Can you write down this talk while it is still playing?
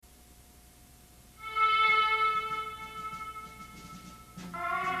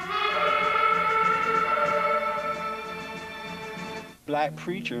black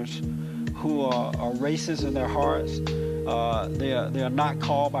preachers who are racist in their hearts. They are not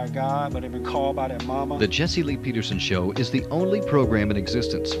called by God, but they've been called by their mama. The Jesse Lee Peterson Show is the only program in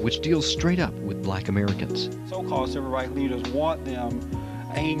existence which deals straight up with black Americans. So-called civil rights leaders want them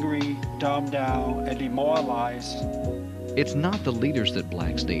angry, dumbed down, and demoralized. It's not the leaders that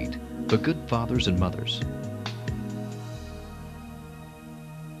blacks need, but good fathers and mothers.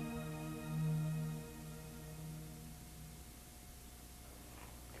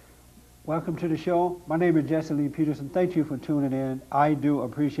 Welcome to the show. My name is Jesse Lee Peterson. Thank you for tuning in. I do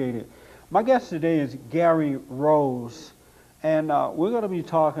appreciate it. My guest today is Gary Rose, and we're going to be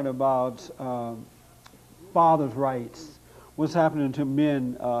talking about fathers' rights, what's happening to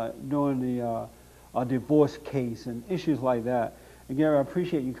men during the divorce case and issues like that. And Gary, I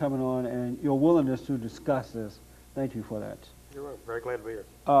appreciate you coming on and your willingness to discuss this. Thank you for that. You're welcome. Very glad to be here.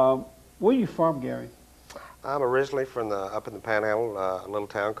 Where are you from, Gary? I'm originally from up in the Panhandle, a little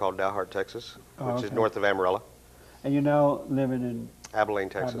town called Dalhart, Texas, which is north of Amarillo. And you're now living in Abilene,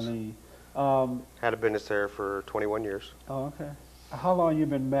 Texas. Abilene. Had a business there for 21 years. Oh, okay. How long you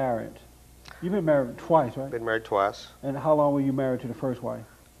been married? You've been married twice, right? Been married twice. And how long were you married to the first wife?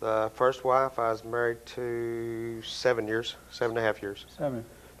 The first wife I was married to 7 years, 7.5 years. 7.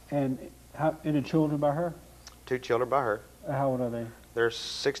 And any children by her? 2 children by her. How old are they? They're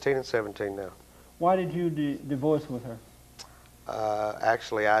 16 and 17 now. Why did you divorce with her?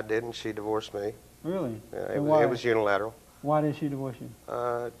 Actually, I didn't. She divorced me. Really? It was unilateral. Why did she divorce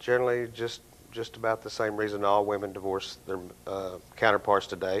you? Generally, just about the same reason all women divorce their counterparts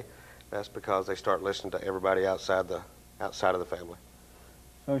today. That's because they start listening to everybody outside of the family.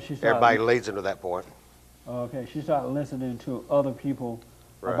 So she started, everybody leads them to that point. Okay, she started listening to other people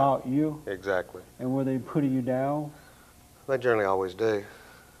Right. about you. Exactly. And were they putting you down? They generally always do.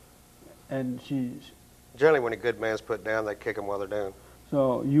 And Generally, when a good man's put down, they kick him while they're down.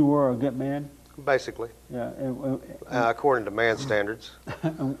 So you were a good man? Basically. Yeah. According to man's standards.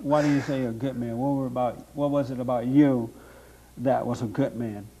 Why do you say a good man? What was it about you that was a good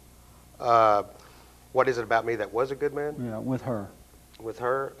man? What is it about me that was a good man? Yeah, with her. With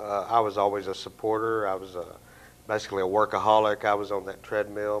her, I was always a supporter. I was basically a workaholic. I was on that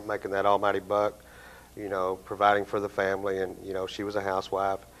treadmill, making that almighty buck, providing for the family. And, she was a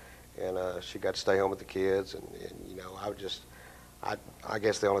housewife, and she got to stay home with the kids. And I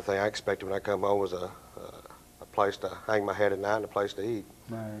guess the only thing I expected when I come home was a place to hang my head at night and a place to eat.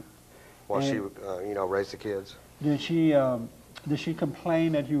 Right. While she would, raise the kids. Did she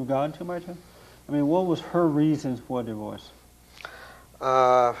complain that you were gone too much? I mean, what was her reasons for divorce?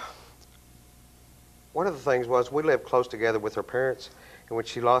 One of the things was we lived close together with her parents, and when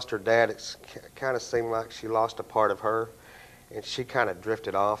she lost her dad, it kind of seemed like she lost a part of her, and she kind of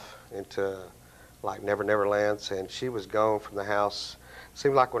drifted off into like Never Never Lands, and she was gone from the house.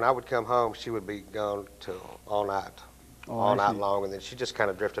 Seemed like when I would come home, she would be gone till all night long, and then she just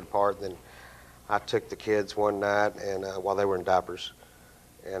kind of drifted apart. And then I took the kids one night, and while they were in diapers,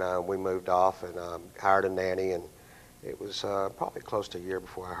 and we moved off and hired a nanny, and it was probably close to a year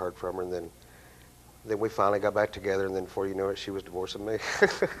before I heard from her, and then we finally got back together, and then before you know it, she was divorcing me.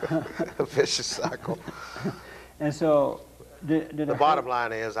 A vicious cycle. And so, the bottom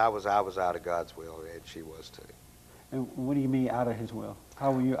line is, I was out of God's will, and she was too. And what do you mean out of His will?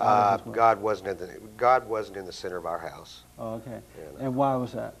 How were you out of His will? God wasn't in the center of our house. Oh, okay. And why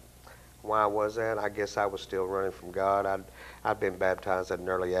was that? Why was that? I guess I was still running from God. I'd been baptized at an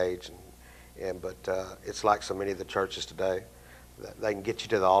early age, but it's like so many of the churches today. They can get you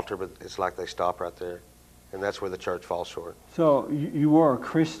to the altar, but it's like they stop right there, and that's where the church falls short. So you were a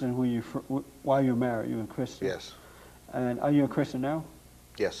Christian while you were married. You were a Christian. Yes. And are you a Christian now?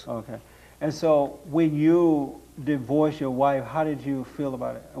 Yes. Okay. And so when you divorced your wife, how did you feel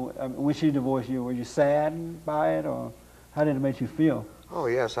about it? When she divorced you, were you saddened by it, or how did it make you feel? Oh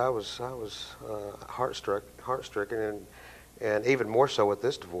yes, I was heart-stricken, and even more so with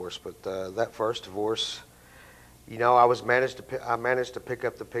this divorce. But that first divorce, I managed to pick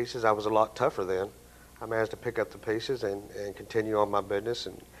up the pieces. I was a lot tougher then. I managed to pick up the pieces and continue on my business,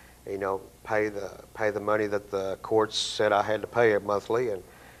 and pay the money that the courts said I had to pay monthly, and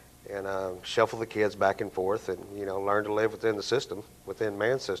shuffle the kids back and forth, and learn to live within the system, within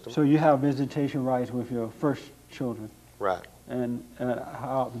man's system. So you have visitation rights with your first children. Right. And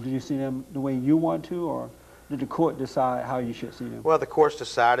how did you see them the way you want to, or did the court decide how you should see them? Well, the courts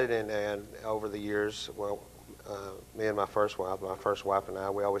decided, and over the years, me and my first wife and I,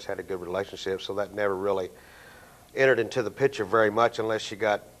 we always had a good relationship, so that never really entered into the picture very much unless she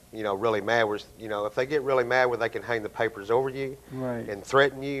got, really mad. If they get really mad where they can hang the papers over you right. and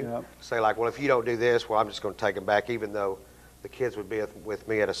threaten you, Yep. say like, well, if you don't do this, well, I'm just going to take them back, even though the kids would be with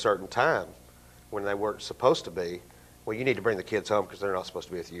me at a certain time when they weren't supposed to be. Well, you need to bring the kids home because they're not supposed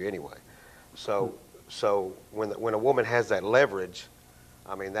to be with you anyway. So when a woman has that leverage,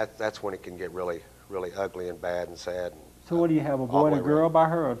 I mean, that's when it can get really, really ugly and bad and sad. So what do you have, a all boy the and a way girl around. by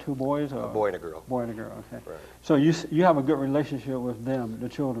her, or two boys? Or A boy and a girl. Boy and a girl, okay. Right. So you have a good relationship with them, the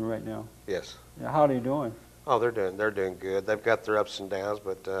children, right now? Yes. Yeah, how are they doing? Oh, they're doing good. They've got their ups and downs,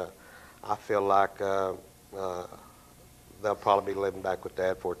 but I feel like they'll probably be living back with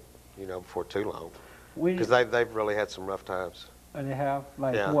Dad before too long, because they've really had some rough times. And they have?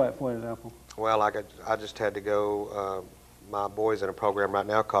 Like Yeah. what, for example? Well, I just had to go. My boy's in a program right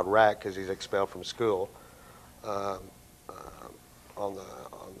now called RAC because he's expelled from school on the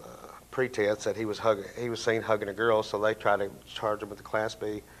pretense that he was seen hugging a girl, so they tried to charge him with a Class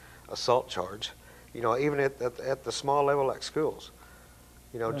B assault charge. Even at the small level like schools.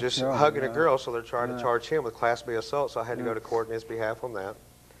 That's Just terrible, hugging yeah. a girl, so they're trying Yeah. to charge him with Class B assault, so I had to Yeah. go to court in his behalf on that.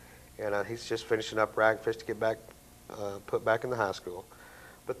 And he's just finishing up RAC to get back, put back in the high school.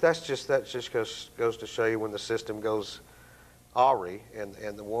 But that just goes to show you when the system goes awry and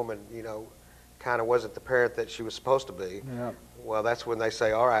the woman, kind of wasn't the parent that she was supposed to be. Yeah. Well, that's when they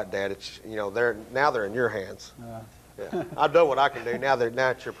say, "All right, Dad, it's they're in your hands." Yeah. Yeah. I've done what I can do. Now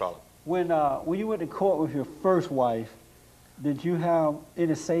it's your problem. When you went to court with your first wife, did you have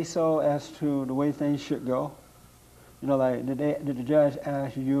any say-so as to the way things should go? Like did the judge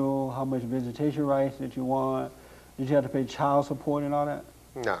ask you how much visitation rights that you want? Did you have to pay child support and all that?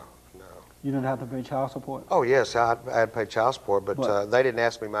 No. You didn't have to pay child support? Oh yes, I had paid child support, but What? they didn't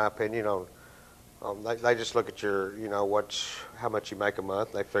ask me my opinion on. They just look at your, how much you make a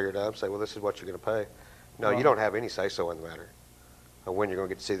month. They figure it out and say, well, this is what you're going to pay. No, Wow. you don't have any say-so in the matter, or when you're going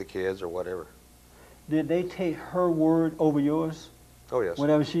to get to see the kids or whatever. Did they take her word over yours? Oh yes,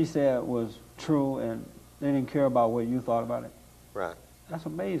 Whatever she said was true, and they didn't care about what you thought about it? right. That's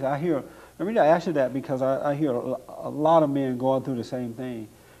amazing. I ask you that because I hear a lot of men going through the same thing.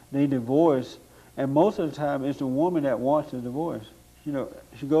 They divorce, and most of the time it's the woman that wants the divorce.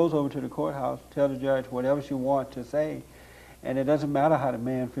 She goes over to the courthouse, tells the judge whatever she wants to say, and it doesn't matter how the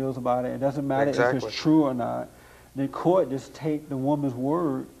man feels about it. It doesn't matter if Exactly. it's true or not. The court just take the woman's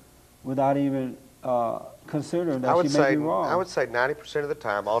word without even considering that she may be wrong. I would say 90% of the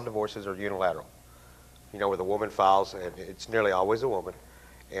time, all divorces are unilateral. Where the woman files, and it's nearly always a woman,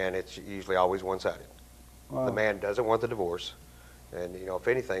 and it's usually always one-sided. Wow. The man doesn't want the divorce, and if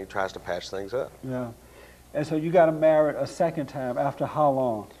anything, tries to patch things up. Yeah. And so you got married a second time after how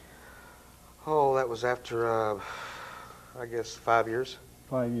long? Oh, that was after, I guess, 5 years,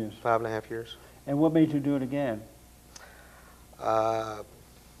 5 years. 5.5 years. And what made you do it again? I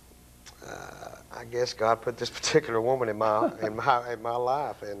guess God put this particular woman in my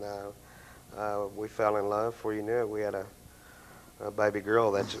life, and we fell in love. Before you knew it, we had a baby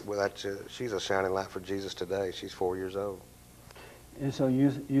girl. She's a shining light for Jesus today. She's 4 years old. And so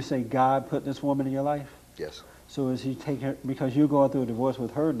you say God put this woman in your life? Yes. So is he taking, because you're going through a divorce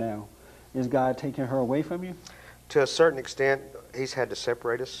with her now, is God taking her away from you? To a certain extent, He's had to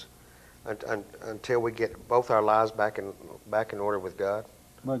separate us until we get both our lives back in order with God.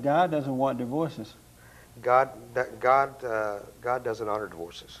 But God doesn't want divorces. God doesn't honor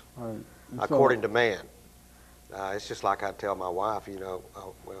divorces, Right. And so- according to man. It's just like I tell my wife,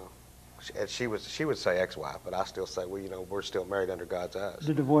 and she would say ex-wife, but I still say, we're still married under God's eyes.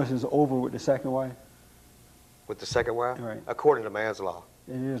 The divorce is over with the second wife? With the second wife, Right. according to man's law,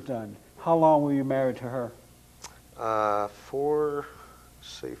 It is done. How long were you married to her? for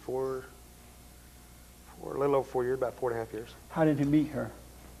a little over 4 years, about 4.5 years. How did you meet her?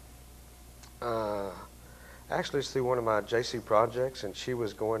 Actually, it's through one of my JC projects, and she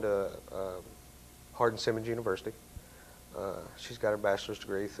was going to Hardin-Simmons University. She's got her bachelor's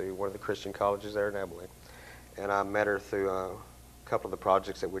degree through one of the Christian colleges there in Abilene. And I met her through a couple of the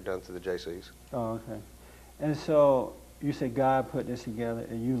projects that we've done through the JCs. Oh, okay. And so you say God put this together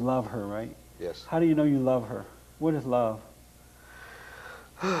and you love her, right? Yes. How do you know you love her? What is love?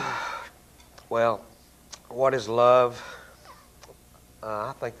 Well, what is love?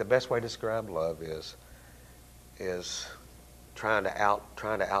 I think the best way to describe love is trying to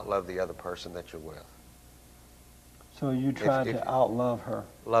outlove the other person that you're with. So you tried if- to outlove her.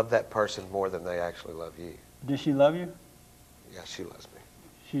 Love that person more than they actually love you. Did she love you? Yeah, she loves me.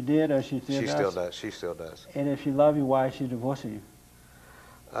 She did, or she still She does? still does. She still does. And if she loved you, why is she divorcing you?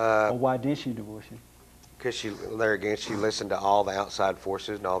 Or Because why did she divorce you? there again, she listened to all the outside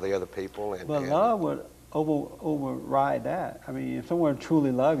forces and all the other people. But love would override that. I mean, if someone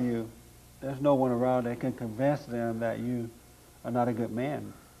truly loves you, there's no one around that can convince them that you are not a good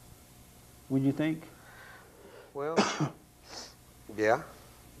man. Wouldn't you think? Well, Yeah,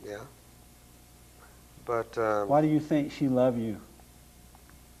 yeah. But Why do you think she loved you?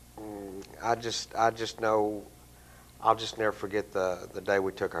 I just know I'll just never forget the day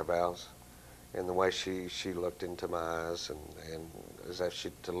we took our vows, and the way she looked into my eyes, and as if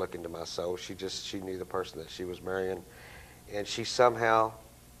she to look into my soul. She knew the person that she was marrying, and she somehow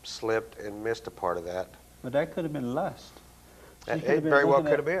slipped and missed a part of that. But that could have been lust. It very well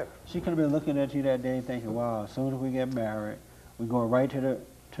could have been. She could have been looking at you that day thinking, wow, as soon as we get married, we go right to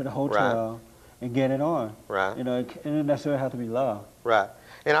the hotel and get it on. Right. You know, it didn't necessarily have to be love. Right.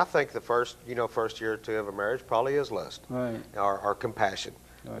 And I think the first year or two of a marriage probably is lust. Right. Or compassion.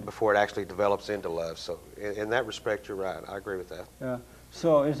 Right. Before it actually develops into love. So in that respect, you're right. I agree with that. Yeah.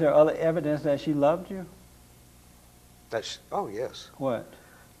 So is there other evidence that she loved you? Oh, yes. What?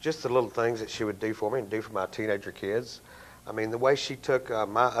 Just the little things that she would do for me and do for my teenager kids. I mean, the way she took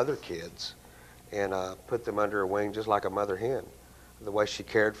my other kids and put them under her wing just like a mother hen. The way she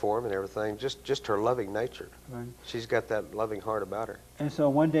cared for them and everything, just her loving nature. Right. She's got that loving heart about her. And so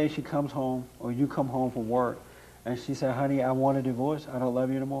one day she comes home, or you come home from work, and she said, honey, I want a divorce. I don't love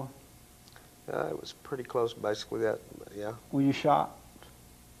you anymore. It was pretty close, basically, that, yeah. Were you shocked?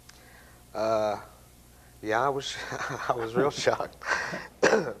 Yeah, I was I was real shocked.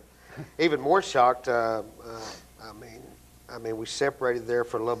 Even more shocked, I mean, we separated there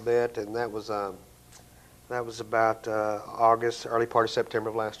for a little bit, and that was about August, early part of September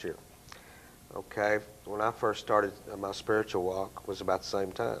of last year. Okay, when I first started my spiritual walk was about the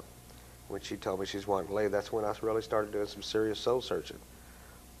same time. When she told me she's wanting to leave, that's when I really started doing some serious soul searching.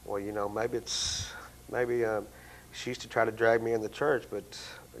 Well, you know, maybe she used to try to drag me in the church, but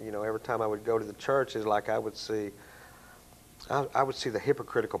you know, every time I would go to the church, it's like I would see the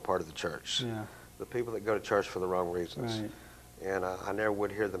hypocritical part of the church. Yeah. The people that go to church for the wrong reasons. Right. And I never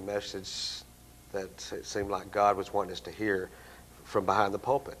would hear the message that it seemed like God was wanting us to hear from behind the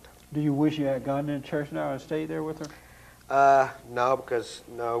pulpit. Do you wish you had gone to church now and stayed there with her? No, because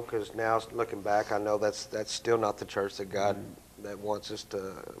now looking back, I know that's still not the church that God that wants us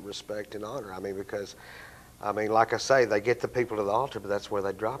to respect and honor. I mean, because like I say, they get the people to the altar, but that's where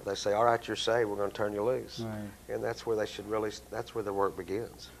they drop. They say, "All right, you're saved. We're going to turn you loose," Right. and that's where they should really. That's where the work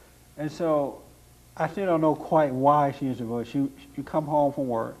begins. And so, I still don't know quite why she is divorced. You come home from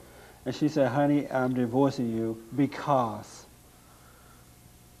work, and she said, "Honey, I'm divorcing you because."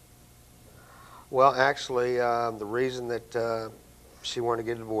 Well, actually, the reason that she wanted to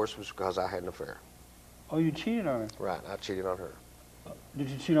get divorced was because I had an affair. Oh, you cheated on her. Right, I cheated on her. Did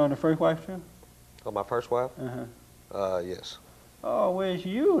you cheat on the first wife too? On my first wife? Yes. Oh, where's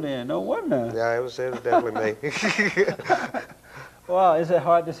you then? No wonder. Yeah, it was definitely me. Wow, is it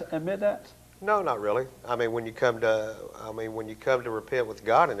hard to admit that? No, not really. I mean, when you come to repent with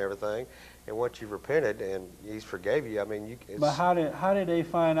God and everything, and once you've repented and He's forgave you, I mean, But how did they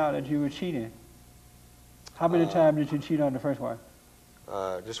find out that you were cheating? How many times did you cheat on the first wife?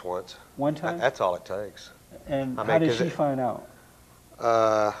 Just once. One time? That's all it takes. And I mean, how did 'cause she find out?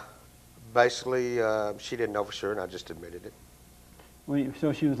 Basically, she didn't know for sure, and I just admitted it.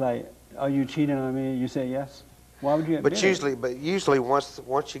 So she was like, "Are you cheating on me?" You said yes. Why would you admit But usually,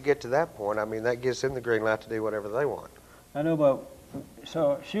 once you get to that point, I mean, that gives them the green light to do whatever they want. I know, but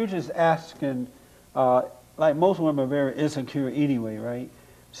so she was just asking. Like most women are very insecure anyway, right?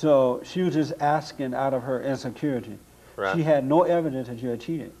 So she was just asking out of her insecurity. Right. She had no evidence that you had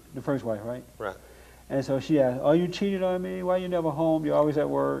cheated, the first wife, right? Right. And so she asked, "Are you cheating on me? Why you never home? You're always at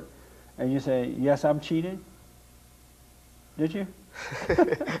work." And you say, "Yes, I'm cheating." Did you?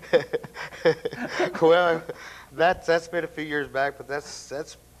 Well, that's been a few years back, but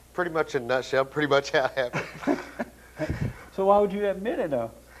that's pretty much in a nutshell, pretty much how it happened. So why would you admit it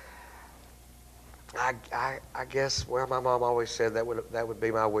though? I guess, well, my mom always said that would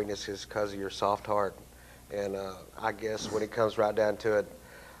be my weakness is because of your soft heart. And I guess when it comes right down to it,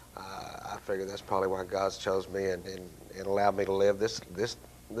 I figure that's probably why God's chose me and allowed me to live this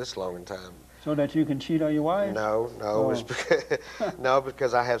long in time. So that you can cheat on your wife? No, Oh. it's because,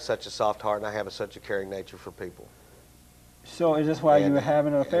 because I have such a soft heart and I have such a caring nature for people. So is this why you And- were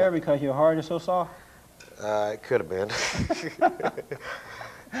having an affair, because your heart is so soft? It could have been.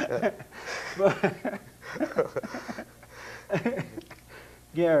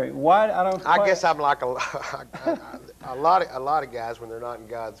 Gary, why I don't? I guess I'm like a lot of guys when they're not in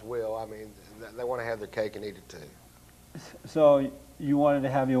God's will. I mean, they want to have their cake and eat it too. So you wanted to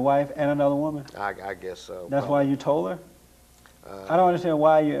have your wife and another woman? I guess so. That's why you told her? I don't understand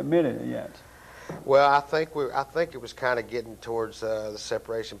why you admitted it yet. Well, I think it was kind of getting towards the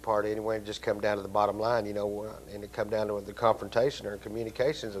separation part anyway. It just come down to the bottom line, you know, and it come down to the confrontation or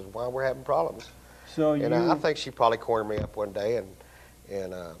communications is why we're having problems. So And you I think she probably cornered me up one day,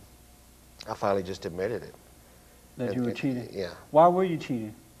 and I finally just admitted it. that you were cheating. Yeah. Why were you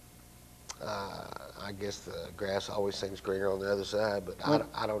cheating? I guess the grass always seems greener on the other side, but What-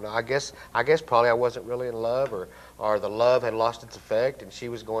 I don't know. I guess probably I wasn't really in love, or the love had lost its effect, and she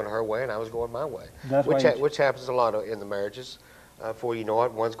was going her way and I was going my way. That's why you Which happens a lot in the marriages. Before you know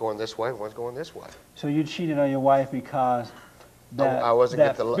it, one's going this way and one's going this way. So you cheated on your wife because that, I wasn't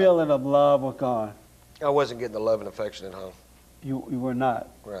that getting the feeling of love was gone. I wasn't getting the love and affection at home. You were not.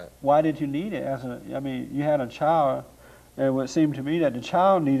 Right. Why did you need it? I mean, you had a child, and it would seem to me that the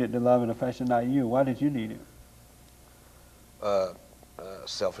child needed the love and affection, not you. Why did you need it?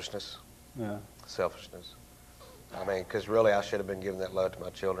 Selfishness. Yeah. Selfishness. I mean, because really I should have been giving that love to my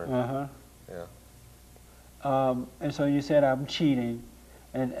children. Uh-huh. Yeah. And so you said, I'm cheating.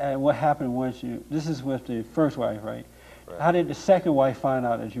 And what happened once you, this is with the first wife, right? Right. How did the second wife find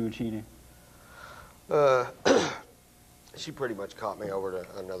out that you were cheating? She pretty much caught me over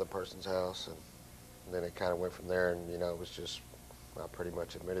to another person's house, and then it kind of went from there. And it was just I pretty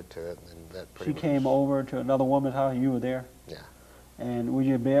much admitted to it, and then that pretty She much, came over to another woman's house, and you were there? Yeah. And were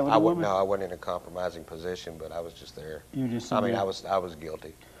you in bed with I the wouldn't. woman? No, I wasn't in a compromising position, but I was just there. You were just I sitting mean, there. I was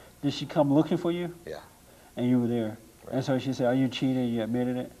guilty. Did she come looking for you? Yeah. And you were there? Right. And so she said, are you cheating? You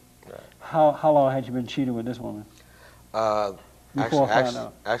admitted it? Right. How long had you been cheating with this woman? Before I found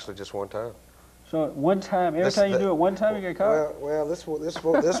out. Actually, just one time. So one time, every time you do it, one time you get caught? Well, this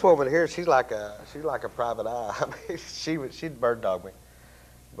woman here, she's like a private eye. I mean, she'd bird dog me,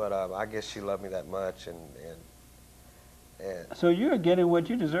 but I guess she loved me that much, and So you're getting what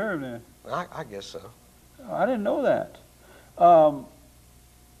you deserve then? I guess so. I didn't know that.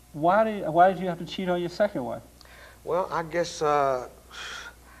 Why did you have to cheat on your second wife? Well, I guess I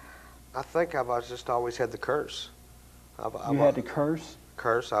think I've just always had the curse. You had the curse?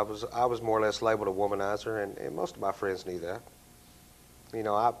 Curse. I was more or less labeled a womanizer, and most of my friends knew that.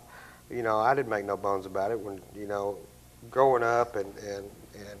 I didn't make no bones about it when growing up and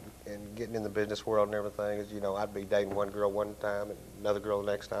getting in the business world and everything. Is I'd be dating one girl one time and another girl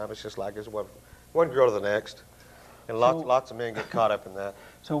the next time. It's just like it's one girl to the next, and lots of men get caught up in that.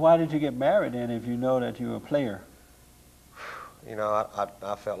 So why did you get married then if you know that you were a player?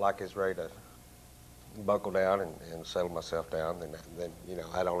 I felt like I was ready to buckle down and settle myself down. Then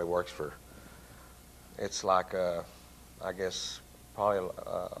that only works for. It's like I guess probably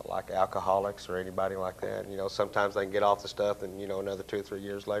like alcoholics or anybody like that. Sometimes they can get off the stuff, and another 2 or 3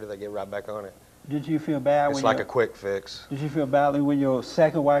 years later they get right back on it. Did you feel bad? It's like a quick fix. Did you feel badly when your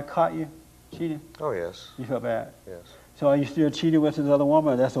second wife caught you cheating? Oh yes. You felt bad. Yes. So are you still cheating with this other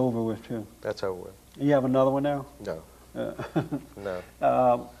woman? Or that's over with too. That's over with. You have another one now? No.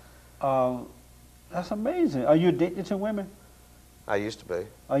 No. That's amazing. Are you addicted to women? I used to be.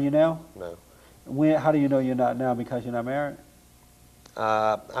 Are you now? No. How do you know you're not now? Because you're not married?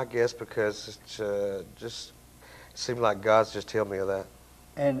 I guess because it's just seemed like God's just healed me of that.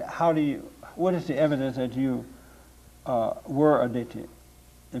 And what is the evidence that you were addicted?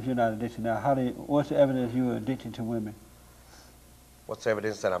 If you're not addicted now, what's the evidence you were addicted to women? What's the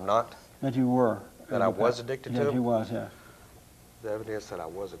evidence that I'm not? That you were. That I was addicted to? That you was, yeah. The evidence that I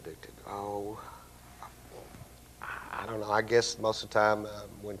was addicted. Oh, I don't know. I guess most of the time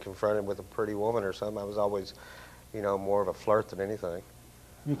when confronted with a pretty woman or something, I was always, more of a flirt than anything.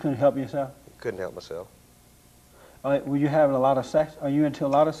 You couldn't help yourself? Couldn't help myself. Were you having a lot of sex? Are you into a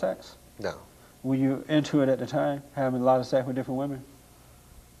lot of sex? No. Were you into it at the time, having a lot of sex with different women?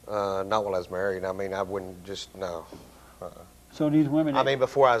 Not while I was married. I mean, I wouldn't just, no. So these women... I mean,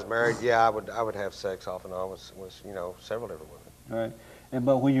 before I was married, yeah, I would have sex off and on with several different women. Right.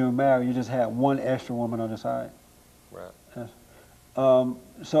 But when you were married, you just had one extra woman on the side? Right. Yes.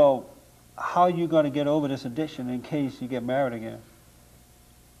 So how are you going to get over this addiction in case you get married again?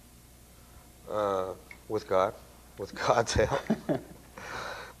 With God. With God's help.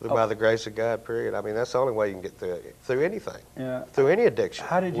 By the grace of God, period. I mean, that's the only way you can get through it. Through anything. Yeah. Through any addiction.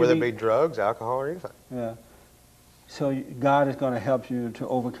 How did you whether it be drugs, alcohol, or anything. Yeah. So God is going to help you to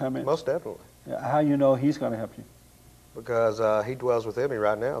overcome it? Most definitely. Yeah. How you know He's going to help you? Because He dwells within me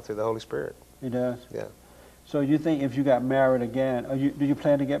right now through the Holy Spirit. He does? Yeah. So you think if you got married again, do you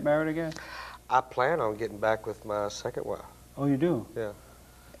plan to get married again? I plan on getting back with my second wife. Oh, you do? Yeah.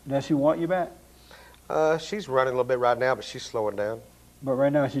 Does she want you back? She's running a little bit right now, but she's slowing down. But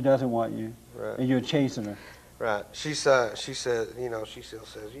right now she doesn't want you, Right. and you're chasing her. Right. She says, she still says,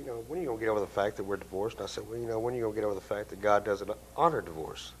 when are you going to get over the fact that we're divorced? And I said, well, when are you going to get over the fact that God doesn't honor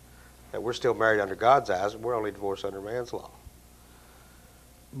divorce? That we're still married under God's eyes, and we're only divorced under man's law.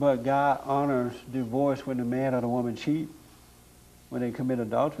 But God honors divorce when the man or the woman cheat, when they commit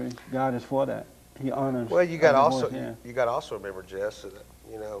adultery. God is for that. he honors. Well, you got a also divorce, you got to also remember, Jess,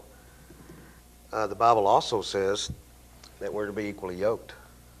 that the Bible also says that we're to be equally yoked.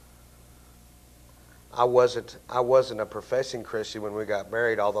 I wasn't a professing Christian when we got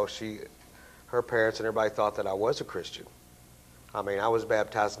married, although her parents and everybody thought that I was a Christian. I mean, I was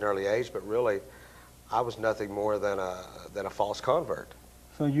baptized in an early age, but really, I was nothing more than a false convert.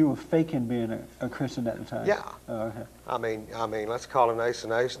 So you were faking being a Christian at the time? Yeah. Oh, okay. I mean, let's call an ace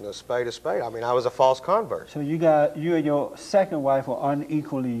and a spade a spade. I mean, I was a false convert. So you and your second wife were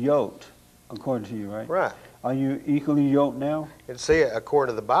unequally yoked, according to you, right? Right. Are you equally yoked now? And see,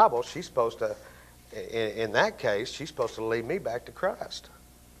 according to the Bible, she's supposed to, in that case, she's supposed to lead me back to Christ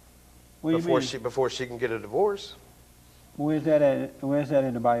What do you mean? before she can get a divorce. Where's that at? Where's that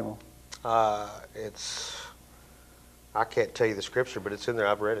in the Bible? I can't tell you the scripture, but it's in there.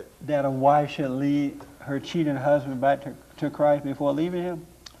 I've read it. That a wife should lead her cheating husband back to Christ before leaving him?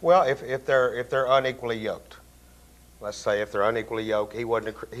 Well, if they're unequally yoked, let's say if they're unequally yoked, he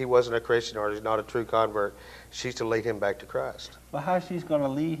wasn't a Christian or he's not a true convert, she's to lead him back to Christ. But how she's going to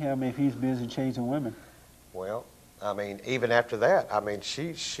lead him if he's busy chasing women? Well, I mean, even after that, I mean,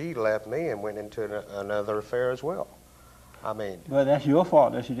 she left me and went into another affair as well. I mean. But that's your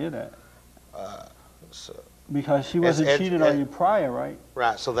fault that she did that. Because she wasn't cheating on you prior, right?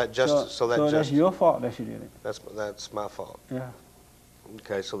 Right. So that's your fault that she did it. That's my fault. Yeah.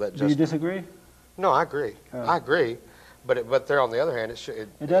 Okay. So that just. Do you disagree? No, I agree. I agree. But there, on the other hand,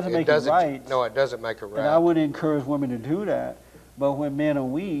 it doesn't make it right. No, it doesn't make it right. And I would encourage women to do that. But when men are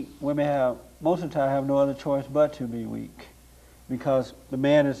weak, women most of the time have no other choice but to be weak, because the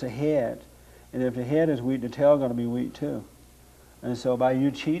man is the head, and if the head is weak, the tail is going to be weak too. And so by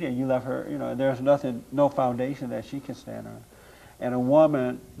you cheating, you left her. There's no foundation that she can stand on. And a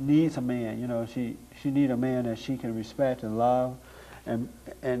woman needs a man. She needs a man that she can respect and love, and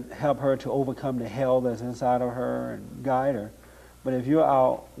help her to overcome the hell that's inside of her and guide her. But if you're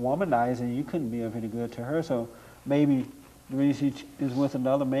out womanizing, you couldn't be of any good to her. So maybe the reason she is with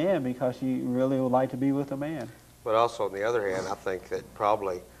another man because she really would like to be with a man. But also, on the other hand, I think that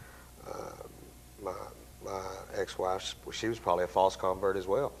probably my ex-wife, she was probably a false convert as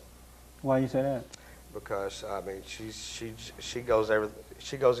well. Why you say that? Because I mean, she goes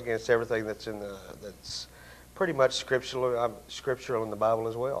against everything that's pretty much scriptural in the Bible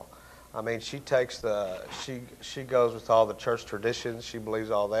as well. I mean, she goes with all the church traditions. She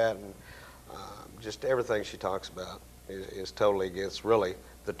believes all that, and just everything she talks about is totally against really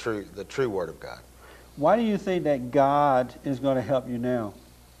the true Word of God. Why do you think that God is going to help you now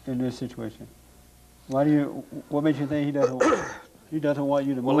in this situation? What makes you think he doesn't want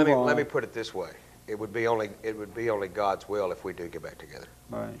you to move on? Well, let me put it this way: it would be only God's will if we do get back together.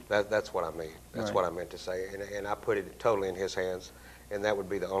 Right. That's what I mean. That's right. what I meant to say, and I put it totally in His hands, and that would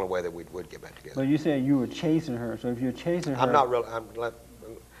be the only way that we would get back together. But you said you were chasing her, so if you're chasing her, I'm not really. I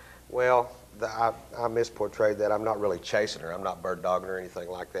misportrayed that. I'm not really chasing her. I'm not bird dogging her or anything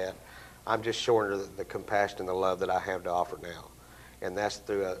like that. I'm just showing her the compassion and the love that I have to offer now, and that's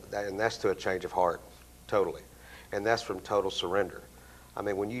through a change of heart, totally, and that's from total surrender. I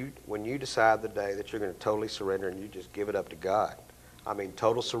mean, when you decide the day that you're going to totally surrender and you just give it up to God, I mean,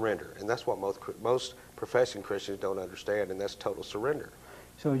 total surrender, and that's what most professing Christians don't understand, and that's total surrender.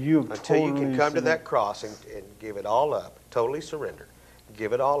 So you until you can come to that cross and give it all up, totally surrender,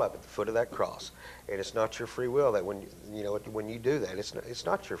 give it all up at the foot of that cross, and it's not your free will that when you do that, it's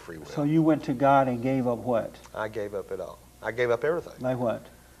not your free will. So you went to God and gave up what? I gave up it all. I gave up everything. Like what?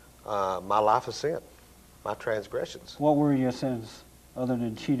 My life of sin, my transgressions. What were your sins other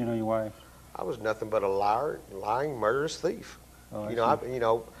than cheating on your wife? I was nothing but a liar, lying, murderous thief. Oh,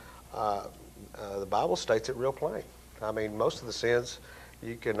 the Bible states it real plain. I mean, most of the sins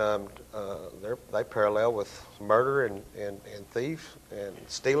you can they parallel with murder and thief and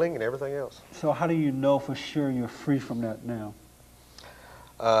stealing and everything else. So how do you know for sure you're free from that now?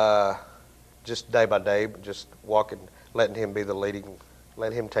 Just day by day, just walking, letting Him be the leading,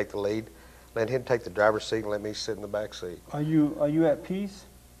 let Him take the lead, let Him take the driver's seat, and let me sit in the back seat. Are you at peace?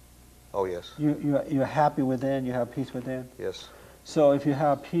 Oh yes. You're happy within. You have peace within. Yes. So if you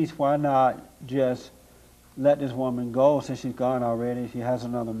have peace, why not just let this woman go since she's gone already? She has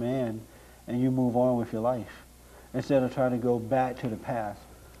another man, and you move on with your life instead of trying to go back to the past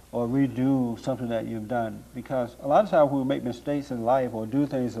or redo something that you've done. Because a lot of times when we make mistakes in life or do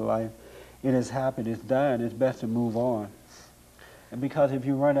things in life, it has happened, it's done, it's best to move on. And because if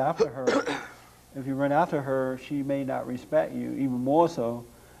you run after her, she may not respect you even more so,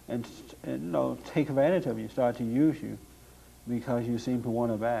 and take advantage of you, start to use you because you seem to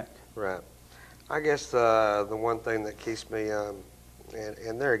want her back. Right. I guess the one thing that keeps me, and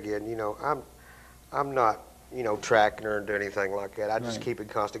there again, I'm not, tracking her and doing anything like that. I just Right. keep in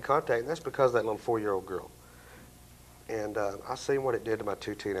constant contact, and that's because of that little 4-year-old girl. And I seen what it did to my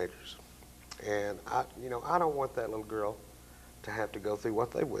 2 teenagers. And I don't want that little girl to have to go through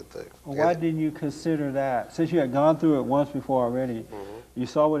what they went through. Well, why didn't you consider that? Since you had gone through it once before already, you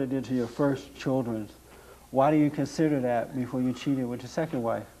saw what it did to your first children. Why do you consider that before you cheated with your second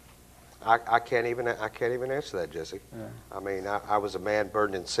wife? I can't even answer that, Jesse. Yeah. I mean, I was a man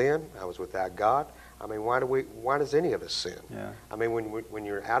burdened in sin. I was without God. I mean, why does any of us sin? Yeah. I mean, when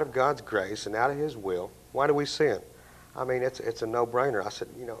you're out of God's grace and out of His will, why do we sin? I mean, it's a no-brainer. I said,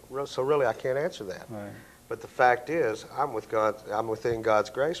 so really I can't answer that. Right. But the fact is, I'm within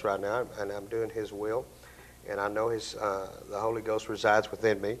God's grace right now, and I'm doing His will, and I know the Holy Ghost resides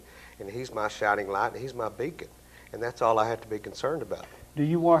within me, and He's my shining light, and He's my beacon, and that's all I have to be concerned about. Do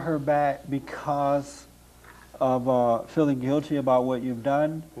you want her back because of feeling guilty about what you've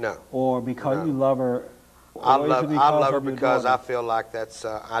done? No. Or because No. you love her? I Or is it love because her of your because I daughter? feel like that's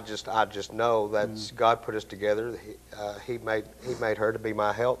I just know that God put us together. He made her to be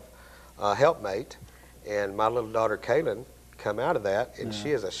my helpmate, and my little daughter Kaylin come out of that, and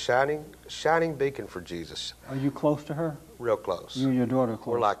she is a shining beacon for Jesus. Are you close to her? Real close. You and your daughter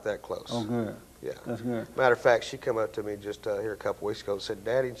close? We're like that close. Oh, good. Yeah. That's good. Matter of fact, she come up to me just here a couple weeks ago and said,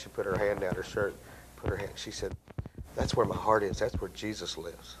 "Daddy," and she put her hand down her shirt, she said, "That's where my heart is. That's where Jesus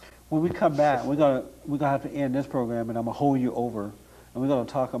lives." When we come back, we're gonna have to end this program, and I'm gonna hold you over, and we're gonna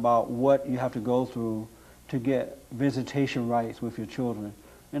talk about what you have to go through to get visitation rights with your children.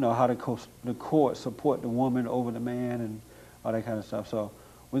 You know, how the court support the woman over the man and all that kind of stuff. So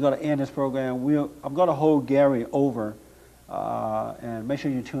we're gonna end this program. I'm gonna hold Gary over, and make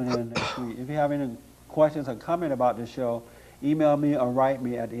sure you tune in next week. If you have any questions or comment about this show, email me or write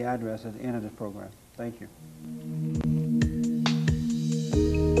me at the address at the end of this program. Thank you.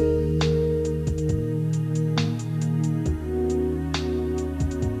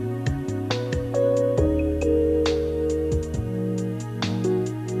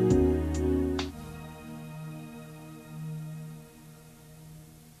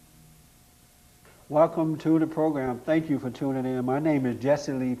 Welcome to the program. Thank you for tuning in. My name is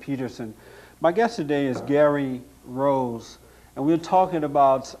Jesse Lee Peterson. My guest today is Gary Rose, and we're talking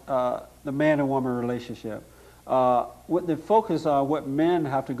about the man and woman relationship. With the focus on what men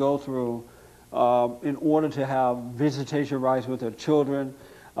have to go through in order to have visitation rights with their children.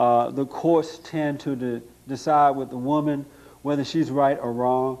 The courts tend to decide with the woman whether she's right or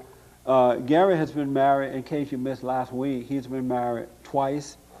wrong. Gary has been married, in case you missed last week, he's been married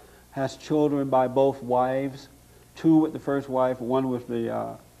twice. Has children by both wives, 2 with the first wife, 1 with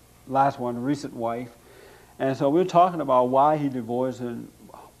the last one, the recent wife. And so we're talking about why he divorced, and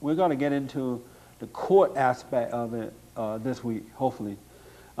we're going to get into the court aspect of it this week, hopefully.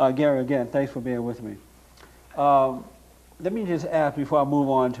 Gary, again, thanks for being with me. Let me just ask before I move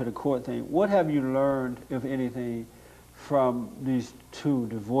on to the court thing, what have you learned, if anything, from these 2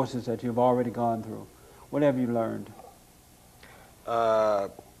 divorces that you've already gone through? What have you learned?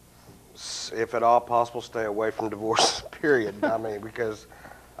 If at all possible, stay away from divorce, period. I mean, because,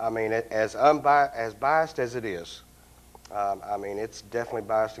 as biased as it is, it's definitely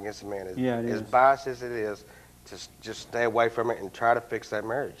biased against the man. Yeah, it as is. biased as it is, just stay away from it and try to fix that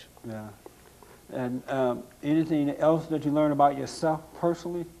marriage. Yeah. And anything else that you learned about yourself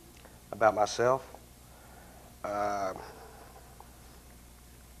personally? About myself? As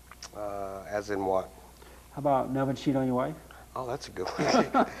in what? How about never cheat on your wife? Oh, that's a good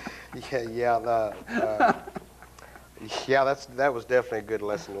one. That was definitely a good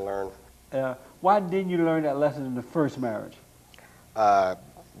lesson to learn. Why didn't you learn that lesson in the first marriage?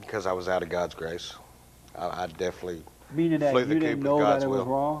 Because I was out of God's grace. I definitely Meaning that flew the you coop didn't with know God's that it was will.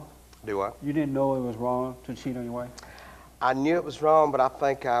 wrong? Do what? You didn't know it was wrong to cheat on your wife? I knew it was wrong, but I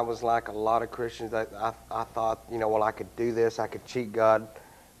think I was like a lot of Christians. I thought, well, I could do this. I could cheat God,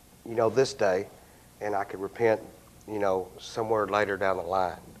 this day, and I could repent, somewhere later down the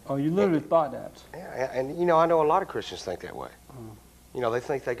line. Oh, you literally thought that? Yeah, and I know a lot of Christians think that way. They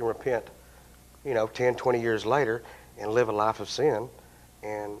think they can repent, 10, 20 years later and live a life of sin.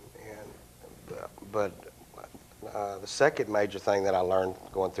 But the second major thing that I learned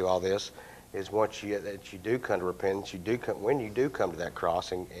going through all this is once you do come to repentance, when you do come to that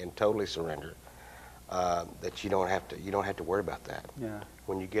cross and totally surrender, that you don't have to worry about that. Yeah.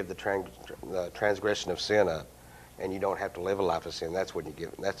 When you give the transgression of sin up, and you don't have to live a life of sin, that's when you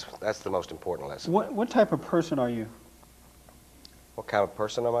give. That's the most important lesson. What type of person are you? What kind of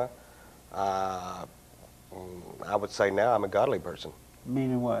person am I? I would say now I'm a godly person.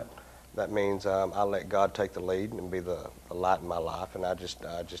 Meaning what? That means I let God take the lead and be the light in my life, and I just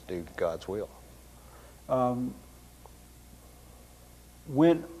do God's will. Um,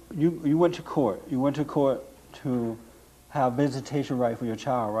 when you went to court, to have visitation right for your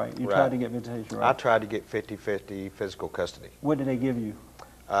child, right? You Right. tried to get visitation right. I tried to get 50-50 physical custody. What did they give you?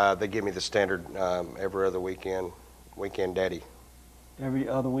 They give me the standard every other weekend daddy. Every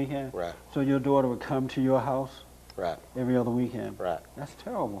other weekend? Right, So your daughter would come to your house right, every other weekend? right. That's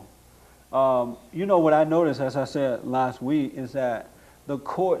terrible. You know what I noticed, as I said last week, is that the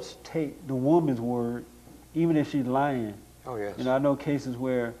courts take the woman's word, even if she's lying. Oh, yes. You know, I know cases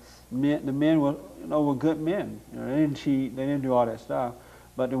where the men were, were good men. You know, they didn't cheat, they didn't do all that stuff.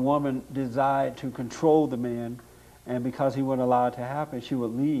 But the woman desired to control the man, and because he wouldn't allow it to happen, she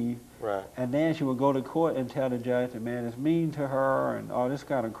would leave. Right. And then she would go to court and tell the judge the man is mean to her and all this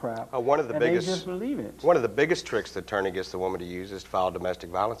kind of crap. One of the and biggest they just believe it. One of the biggest tricks the attorney gets the woman to use is to file domestic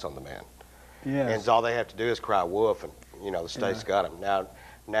violence on the man. Yes. And all they have to do is cry wolf, and the state's got him. Now,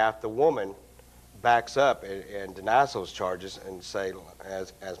 if the woman backs up and denies those charges and say,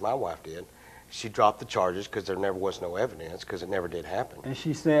 as my wife did, she dropped the charges because there never was no evidence because it never did happen. And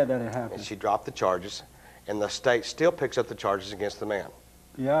she said that it And happened. she dropped the charges, and the state still picks up the charges against the man.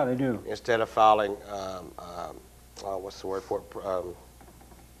 Yeah, they do. Instead of filing, what's the word for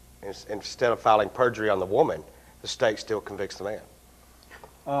it? Instead of filing perjury on the woman, the state still convicts the man.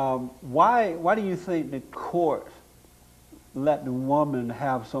 Why do you think the court let the woman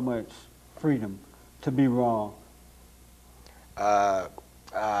have so much freedom to be wrong?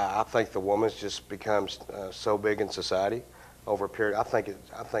 I think the woman's just becomes so big in society over a period. I think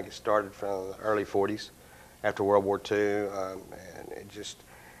it started from the early 40s, after World War II, and it just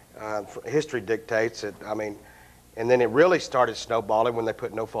history dictates it. I mean, and then it really started snowballing when they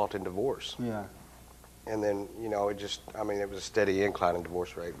put no fault in divorce. Yeah. And then it was a steady incline in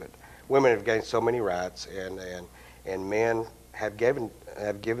divorce rate. But women have gained so many rights, and men have given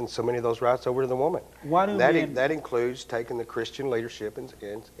so many of those rights over to the woman. Why do that includes taking the Christian leadership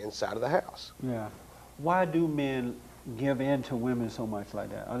inside of the house. Yeah. Why do men give in to women so much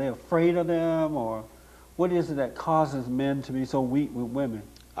like that? Are they afraid of them, or what is it that causes men to be so weak with women?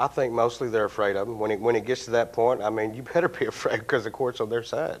 I think mostly they're afraid of them. When it gets to that point, I mean, you better be afraid because the court's on their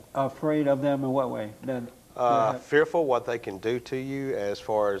side. Afraid of them in what way? Fearful what they can do to you as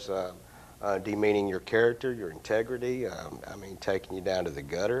far as demeaning your character, your integrity. Taking you down to the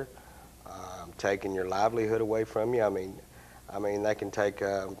gutter, taking your livelihood away from you. I mean, they can take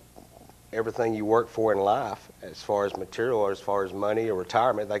everything you work for in life, as far as material or as far as money or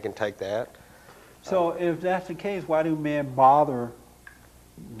retirement. They can take that. So if that's the case, why do men bother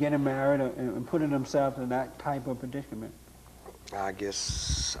getting married and putting themselves in that type of predicament? I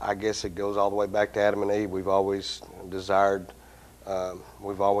guess it goes all the way back to Adam and Eve. We've always desired a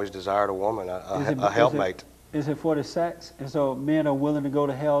woman, a helpmate. Is it for the sex? And so men are willing to go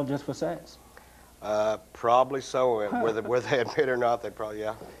to hell just for sex? Probably so. Whether they admit it or not, they probably,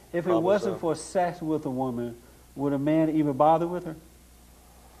 yeah. If it wasn't for sex with a woman, would a man even bother with her?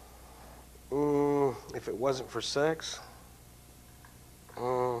 If it wasn't for sex,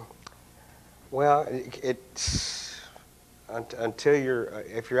 well, until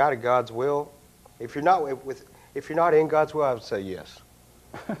if you're out of God's will, if you're not in God's will, I would say yes.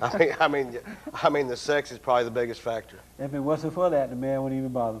 I mean, the sex is probably the biggest factor. If it wasn't for that, the man wouldn't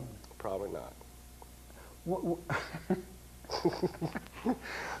even bother. Probably not.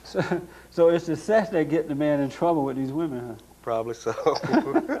 So it's the sex that get the man in trouble with these women, huh? Probably so.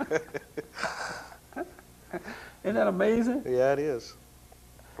 Isn't that amazing? Yeah, it is.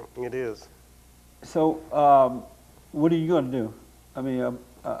 It is. So, what are you going to do? I mean,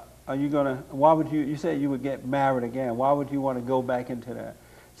 are you going to? Why would you said you would get married again? Why would you want to go back into that,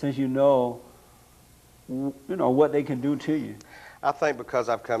 since you know what they can do to you? I think because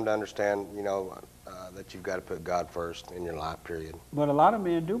I've come to understand, that you've got to put God first in your life, period. But a lot of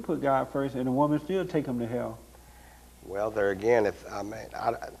men do put God first, and a woman still take them to hell. Well, there again,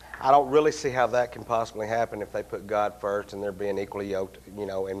 I don't really see how that can possibly happen if they put God first and they're being equally yoked,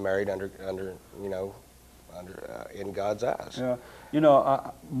 and married in God's eyes. Yeah,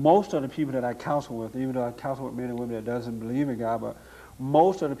 most of the people that I counsel with, even though I counsel with men and women that doesn't believe in God, but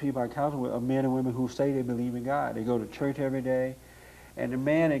most of the people I counsel with are men and women who say they believe in God. They go to church every day, and the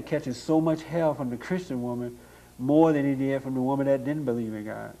man that catches so much hell from the Christian woman more than he did from the woman that didn't believe in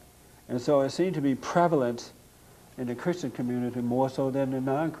God. And so it seemed to be prevalent in the Christian community more so than the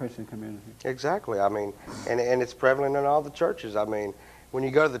non-Christian community. Exactly. I mean, and it's prevalent in all the churches. I mean, when you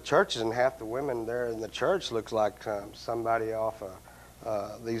go to the churches and half the women there in the church looks like somebody off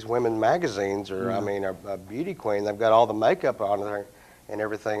these women magazines, or a beauty queen. They've got all the makeup on there and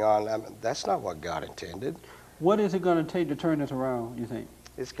everything on. That's not what God intended. What is it going to take to turn this around, you think?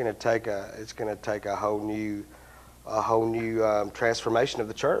 it's going to take a whole new transformation of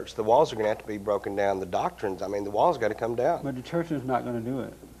the church. The walls are going to have to be broken down. The doctrines, I mean, the walls got to come down. But the church is not going to do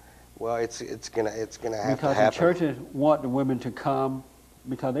it. Well, it's going to have to happen. Because the churches want the women to come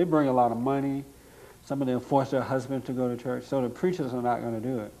because they bring a lot of money. Some of them force their husbands to go to church, so the preachers are not going to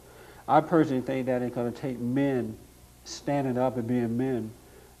do it. I personally think that it's going to take men standing up and being men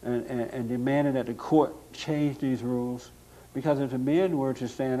and demanding that the court change these rules. Because if the men were to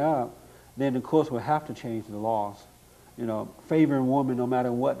stand up, then the courts would have to change the laws, you know, favoring women no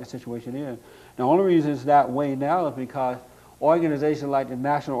matter what the situation is. The only reason it's that way now is because organizations like the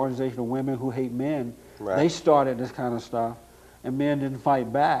National Organization of Women Who Hate Men, Right. they started this kind of stuff, and men didn't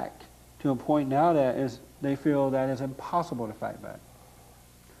fight back to a point now that they feel that it's impossible to fight back.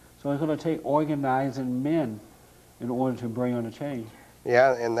 So it's going to take organizing men in order to bring on the change.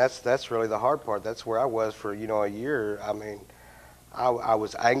 Yeah, and that's really the hard part. That's where I was for a year. I mean, I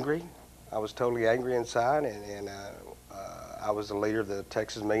was angry. I was totally angry inside, and I was the leader of the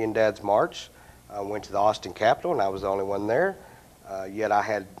Texas Million Dads March. I went to the Austin Capitol, and I was the only one there. Yet I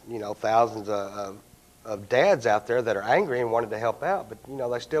had thousands of dads out there that are angry and wanted to help out, but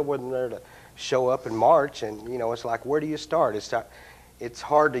they still wasn't there to show up and march. And it's like, where do you start? It's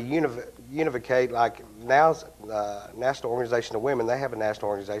hard to univocate. Like now's National Organization of Women, they have a national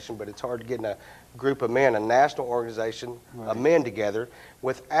organization, but it's hard to get in a group of men, a national organization of men together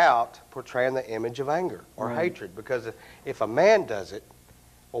without portraying the image of anger or hatred. Because if a man does it,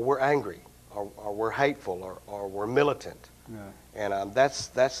 well, we're angry or we're hateful or we're militant. And that's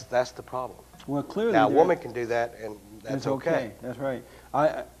the problem. Well, clearly, now a woman can do that, and that's okay. That's right.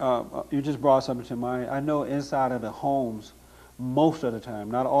 You just brought something to mind. I know inside of the homes, most of the time,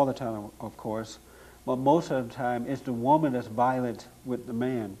 not all the time, of course, but most of the time, it's the woman that's violent with the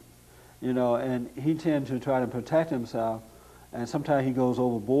man, and he tends to try to protect himself, and sometimes he goes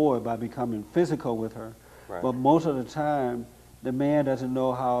overboard by becoming physical with her. Right. But most of the time, the man doesn't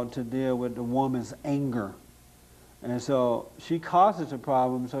know how to deal with the woman's anger. And so she causes the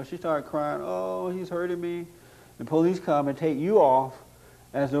problem, so she started crying, oh, he's hurting me. The police come and take you off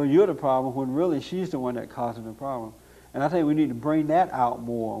as though you're the problem, when really she's the one that causes the problem. And I think we need to bring that out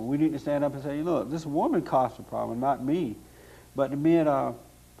more. We need to stand up and say, look, this woman caused the problem, not me. But the men are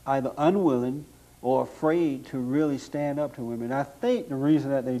either unwilling or afraid to really stand up to women. I think the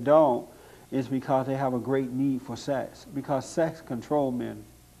reason that they don't is because they have a great need for sex, because sex controls men.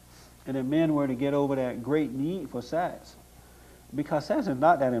 And if men were to get over that great need for sex, because sex is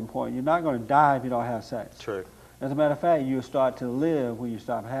not that important. You're not going to die if you don't have sex. True. As a matter of fact, you'll start to live when you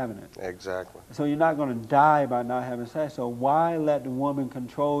stop having it. Exactly. So you're not going to die by not having sex. So why let the woman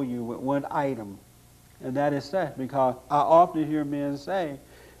control you with one item? And that is sex. Because I often hear men say,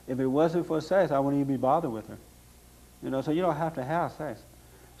 if it wasn't for sex, I wouldn't even be bothered with her. So you don't have to have sex.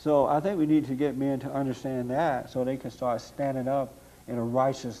 So I think we need to get men to understand that so they can start standing up in a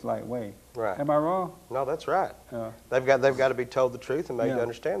righteous-like way. Right. Am I wrong? No, that's right. They've got to be told the truth and made to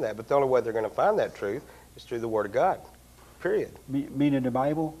understand that. But the only way they're going to find that truth is through the Word of God. Period. Meaning the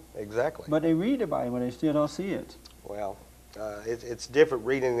Bible? Exactly. But they read the Bible, they still don't see it. Well, it's different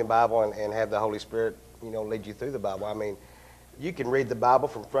reading the Bible and have the Holy Spirit, lead you through the Bible. I mean, you can read the Bible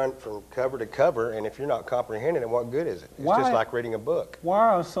from cover to cover, and if you're not comprehending it, what good is it? It's just like reading a book. Why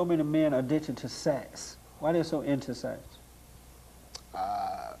are so many men addicted to sex? Why are they so into sex?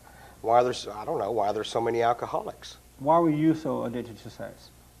 I don't know why there's so many alcoholics. Why were you so addicted to sex?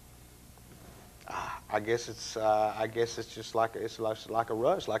 I guess it's just like a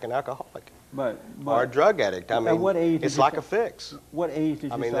rush, like an alcoholic. But or a drug addict. I mean, at what age it's like a fix. What age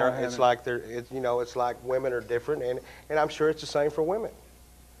did you start having? It's like women are different, and I'm sure it's the same for women.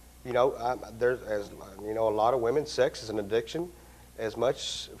 There's a lot of women, sex is an addiction as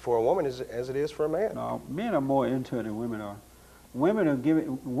much for a woman as it is for a man. No, men are more into it than women are.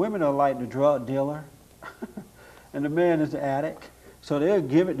 Women are like the drug dealer, and the man is the addict. So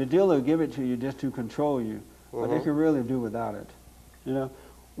the dealer will give it to you just to control you, but they can really do without it.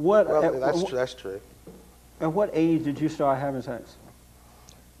 That's true. At what age did you start having sex?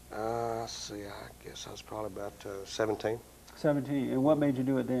 Let's see, I guess I was probably about 17. 17. And what made you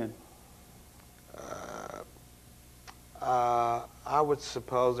do it then? I would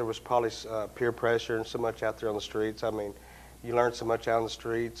suppose there was probably peer pressure and so much out there on the streets. I mean, you learn so much out on the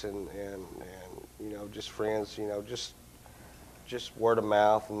streets and just friends, just word of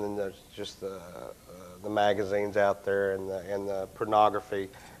mouth, and then there's just the magazines out there and the pornography.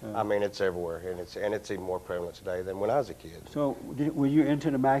 I mean, it's everywhere, and it's even more prevalent today than when I was a kid. So were you into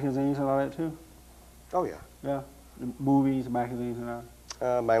the magazines and all that too? Oh yeah. Yeah, the movies, magazines, and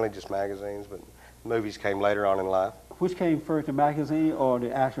all. Mainly just magazines, but movies came later on in life. Which came first, the magazine or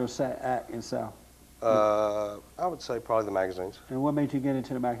the actual act itself? I would say probably the magazines. And what made you get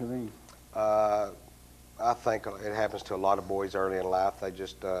into the magazine? I think it happens to a lot of boys early in life. They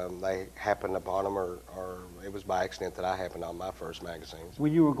just they happened upon them, or it was by accident that I happened on my first magazines.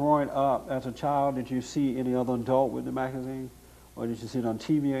 When you were growing up as a child, did you see any other adult with the magazine? Or did you see it on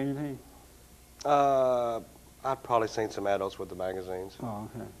TV or anything? I'd probably seen some adults with the magazines. Oh,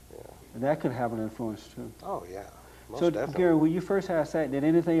 okay. Yeah. And that could have an influence too. Oh yeah, most So, definitely. Gary, when you first had sex, did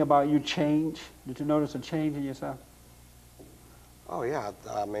anything about you change? Did you notice a change in yourself? Oh yeah,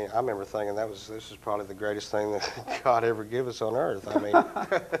 I mean, I remember thinking this is probably the greatest thing that God ever gave us on earth. I mean,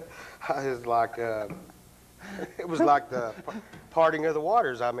 it was like the parting of the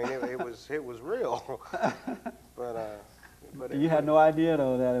waters. I mean, it was real. But You had no idea,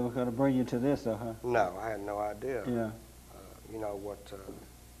 though, that it was going to bring you to this, though, huh? No, I had no idea. Yeah. You know what?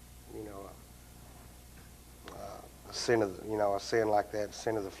 A sin of a sin like that,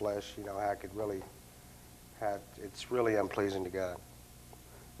 sin of the flesh. You know how it could really, it's really unpleasing to God.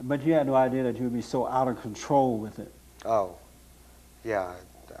 But you had no idea that you would be so out of control with it. Oh, yeah,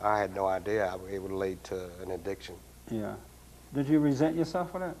 I had no idea it would lead to an addiction. Yeah. Did you resent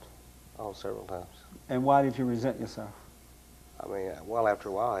yourself for that? Oh, several times. And why did you resent yourself? I mean, well, after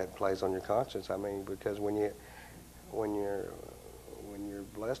a while, it plays on your conscience. I mean, because when you're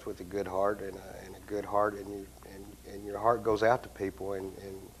blessed with a good heart and a good heart, and your heart goes out to people, and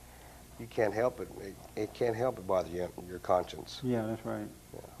you can't help it. It can't help but bother your conscience. Yeah, that's right.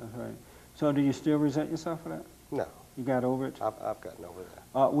 Yeah. That's right. So do you still resent yourself for that? No, You got over it? I've gotten over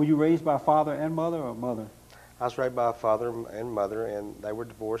that. Were you raised by father and mother or mother? I was raised by a father and mother, and they were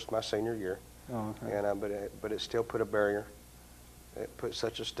divorced my senior year. Oh, okay. And but it still put a barrier. It put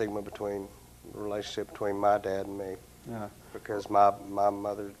such a stigma between the relationship between my dad and me, Yeah. because my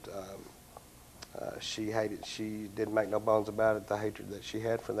mother, she didn't make no bones about it, the hatred that she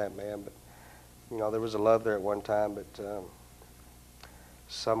had for that man. But you know, there was a love there at one time, but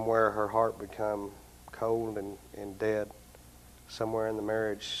somewhere her heart become cold and dead. Somewhere in the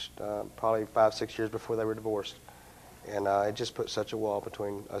marriage, probably 5-6 years before they were divorced, and it just put such a wall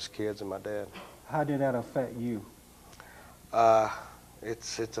between us kids and my dad. How did that affect you?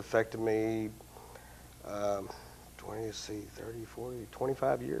 It's affected me 30, 40,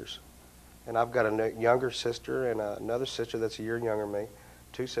 25 years. And I've got a younger sister and another sister that's a year younger than me,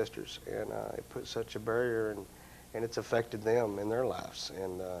 2 sisters. And it put such a barrier, and it's affected them in their lives.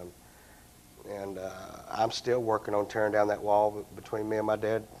 And I'm still working on tearing down that wall between me and my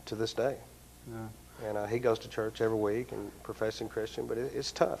dad to this day. Yeah. And he goes to church every week and professing Christian, but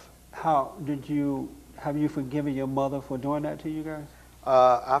it's tough. Have you forgiven your mother for doing that to you guys?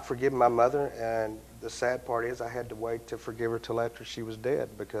 I've forgiven my mother, and the sad part is I had to wait to forgive her till after she was dead,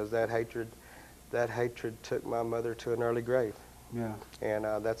 because that hatred took my mother to an early grave. Yeah. And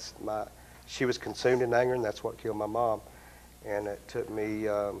she was consumed in anger, and that's what killed my mom. And it took me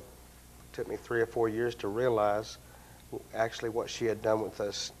 3 or 4 years to realize actually what she had done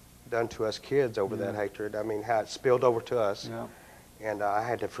to us kids over that hatred. I mean, how it spilled over to us. Yeah. And I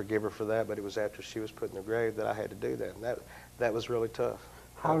had to forgive her for that, but it was after she was put in the grave that I had to do that, and that was really tough.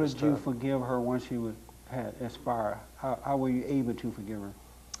 How did you forgive her once she had expired? How were you able to forgive her?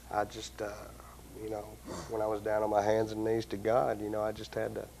 I just, when I was down on my hands and knees to God, I just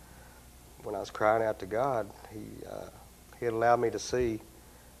had to, when I was crying out to God, He had allowed me to see,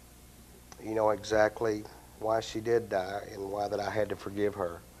 exactly why she did die and why that I had to forgive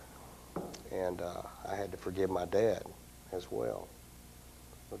her. And I had to forgive my dad as well.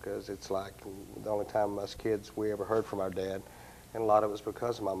 Because it's like the only time us kids we ever heard from our dad, and a lot of it was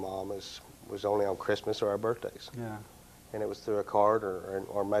because of my mom, was only on Christmas or our birthdays. Yeah. And it was through a card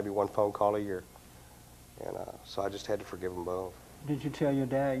or maybe one phone call a year. And so I just had to forgive them both. Did you tell your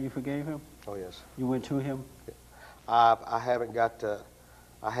dad you forgave him? Oh yes. You went to him? I haven't got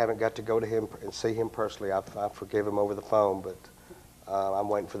to go to him and see him personally. I forgive him over the phone, but I'm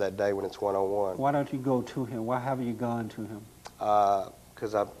waiting for that day when it's one-on-one. Why don't you go to him? Why haven't you gone to him?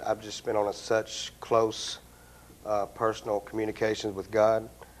 Because I've just been on such close personal communications with God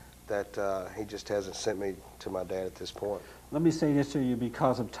that He just hasn't sent me to my dad at this point. Let me say this to you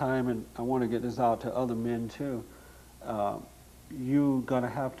because of time, and I want to get this out to other men too. You're going to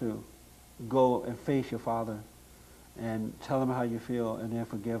have to go and face your father and tell him how you feel and then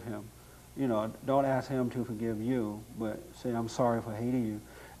forgive him. Don't ask him to forgive you, but say, I'm sorry for hating you.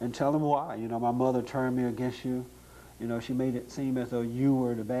 And tell him why. My mother turned me against you. She made it seem as though you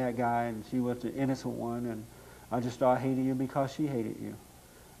were the bad guy and she was the innocent one, and I just started hating you because she hated you.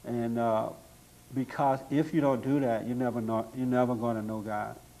 And because if you don't do that, you're never going to know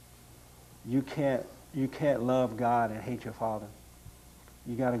God. You can't you can't love God and hate your father.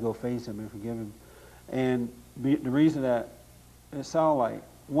 You got to go face him and forgive him. And the reason that it sounds like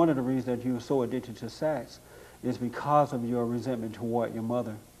one of the reasons that you were so addicted to sex is because of your resentment toward your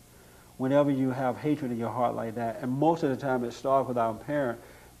mother. Whenever you have hatred in your heart like that, and most of the time it starts with our parent,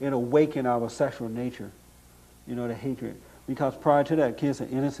 it awakens our sexual nature, you know, the hatred. Because prior to that, kids are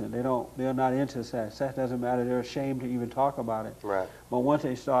innocent. They're not into sex. Sex doesn't matter. They're ashamed to even talk about it. Right. But once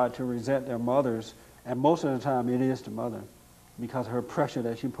they start to resent their mothers, and most of the time it is the mother, because of her pressure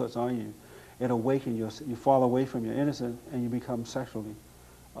that she puts on you, it awakens you fall away from your innocence and you become sexually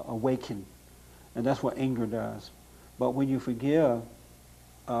awakened. And that's what anger does. But when you forgive,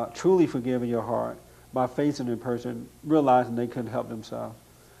 truly forgive in your heart, by facing the person, realizing they couldn't help themselves,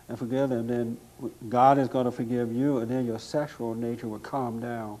 and forgive them, then God is going to forgive you, and then your sexual nature will calm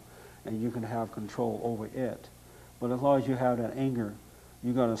down, and you can have control over it. But as long as you have that anger,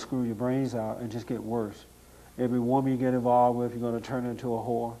 you're going to screw your brains out and just get worse. Every woman you get involved with, you're going to turn into a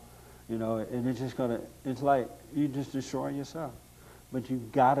whore, you know, and it's like you just destroying yourself. But you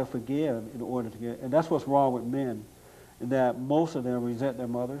got to forgive in order to get, and that's what's wrong with men, that most of them resent their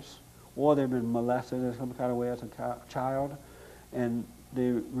mothers, or they've been molested in some kind of way as a child, and they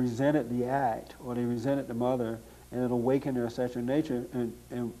resented the act, or they resented the mother, and it awakened their sexual nature,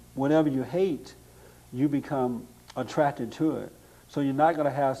 and whatever you hate, you become attracted to it. So you're not going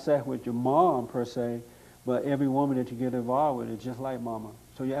to have sex with your mom, per se, but every woman that you get involved with is just like mama.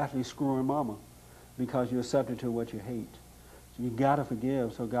 So you're actually screwing mama, because you're accepted to what you hate. So you got to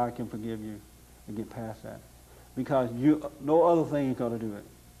forgive so God can forgive you and get past that. Because no other thing is going to do it.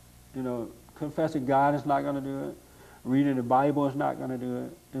 You know, confessing God is not going to do it. Reading the Bible is not going to do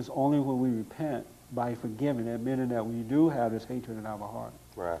it. It's only when we repent by forgiving, admitting that we do have this hatred in our heart.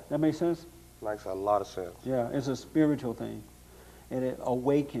 Right. That makes sense? Makes a lot of sense. Yeah, it's a spiritual thing. And it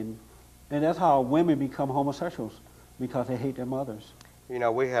awakens. And that's how women become homosexuals, because they hate their mothers. You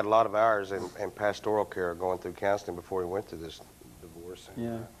know, we had a lot of hours in pastoral care going through counseling before we went through this divorce.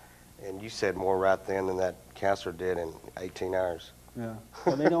 Yeah. And you said more right then than that counselor did in 18 hours. Yeah.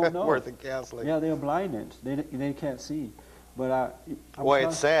 Well, they don't know. Worth of counseling. Yeah, they're blinded. They can't see. But well,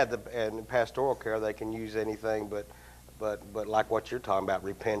 it's sad that in pastoral care they can use anything but like what you're talking about,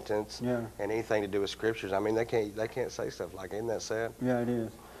 repentance, Yeah. and anything to do with scriptures. I mean, they can't say stuff like, isn't that sad? Yeah, it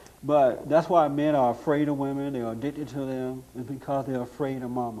is. But that's why men are afraid of women. They're addicted to them. It's because they're afraid of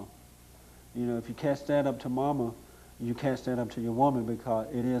mama. You know, if you can't stand up to mama, you can't stand up to your woman, because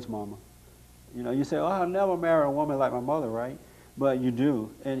it is mama. You know, you say, oh, I'll never marry a woman like my mother, right? But you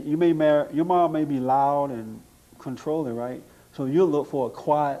do. And you may marry, your mom may be loud and controlling, right? So you'll look for a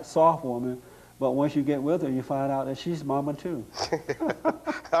quiet, soft woman, but once you get with her, you find out that she's mama too.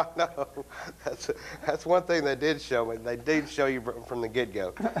 I know. That's one thing they did show me. They did show you from the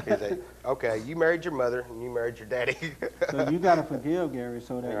get-go. Is that, okay, you married your mother and you married your daddy. So you got to forgive, Gary,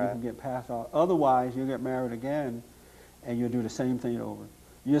 so that you can get past all. Otherwise, you'll get married again, and you'll do the same thing over.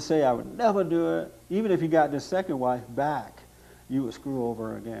 You'll say, I would never do it. Even if you got this second wife back, you would screw over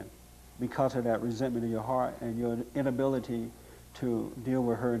her again, because of that resentment in your heart and your inability to deal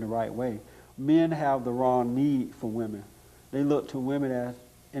with her in the right way. Men have the wrong need for women. They look to women as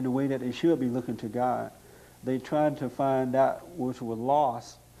in the way that they should be looking to God. They try to find that which was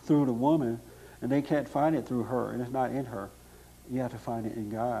lost through the woman, and they can't find it through her, and it's not in her. You have to find it in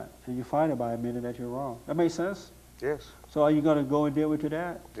God. And you find it by admitting that you're wrong. That makes sense? Yes. So are you going to go and deal with your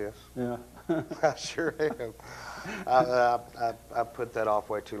dad? Yes. Yeah. I sure am. I put that off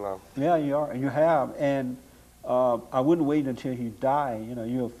way too long. Yeah, you are. You have. And I wouldn't wait until he died. You know,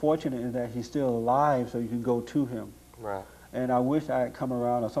 you're fortunate in that he's still alive, so you can go to him. Right. And I wish I had come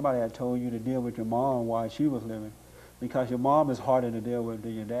around, or somebody had told you to deal with your mom while she was living, because your mom is harder to deal with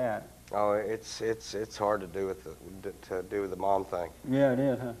than your dad. Oh, it's hard to do with the mom thing. Yeah, it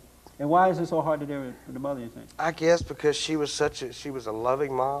is, huh? And why is it so hard to deal with the mother, you think? I guess because she was a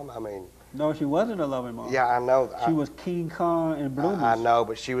loving mom. I mean. No, she wasn't a loving mom. Yeah, I know. She was King Kong and Bloomers. I know,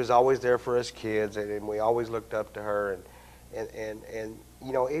 but she was always there for us kids, and we always looked up to her. And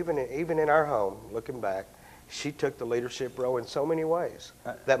you know, even in our home, looking back, she took the leadership role in so many ways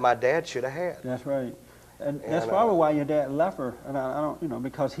that my dad should have had. That's right. And that's probably why your dad left her. And I don't, you know,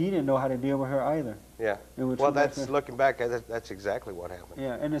 because he didn't know how to deal with her either. Yeah. Well, that's looking back. That's exactly what happened.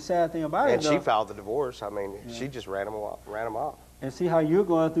 Yeah. And the sad thing about it, and she filed the divorce. I mean, she just ran him off. And see how you're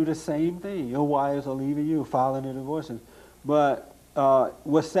going through the same thing. Your wives are leaving you, filing the divorces. But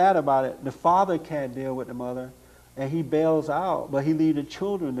what's sad about it, the father can't deal with the mother, and he bails out, but he leaves the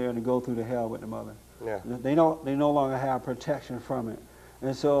children there to go through the hell with the mother. Yeah. They no longer have protection from it.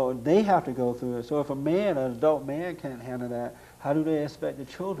 And so they have to go through it. So if an adult man can't handle that, how do they expect the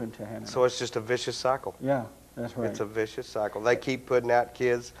children to handle So it's just a vicious cycle. it? Yeah, that's right. It's a vicious cycle. They keep putting out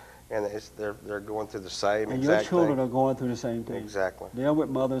kids, and they're going through the same And your exact children thing. are going through the same thing. Exactly. They're with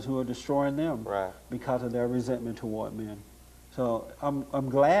mothers who are destroying them Right. because of their resentment toward men. So I'm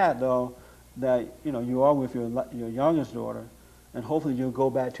glad though that you are with your youngest daughter, and hopefully you'll go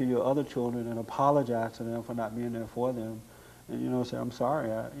back to your other children and apologize to them for not being there for them, and say, I'm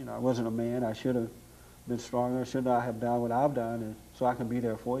sorry, I wasn't a man, I should have been stronger, should not have done what I've done, and so I can be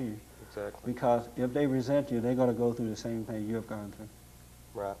there for you. Exactly. Because if they resent you, they're going to go through the same thing you've gone through.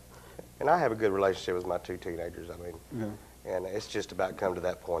 Right. And I have a good relationship with my two teenagers. I mean, Yeah. and it's just about come to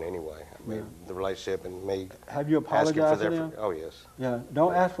that point anyway. I mean, the relationship and me Have you asking for apologized to their them? oh yes. Yeah.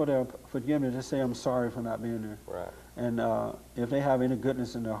 Don't ask for their forgiveness. Just say, I'm sorry for not being there. Right. And if they have any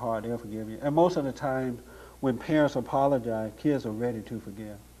goodness in their heart, they'll forgive you. And most of the time, when parents apologize, kids are ready to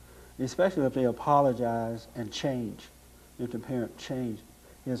forgive. Especially if they apologize and change. If the parent changed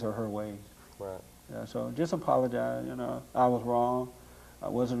his or her ways. Right. Yeah, so just apologize, I was wrong. I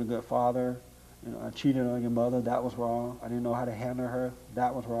wasn't a good father. I cheated on your mother. That was wrong. I didn't know how to handle her.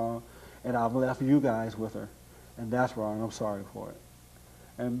 That was wrong. And I've left you guys with her. And that's wrong. I'm sorry for it.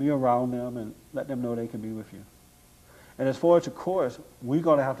 And be around them and let them know they can be with you. And as far as the courts, we're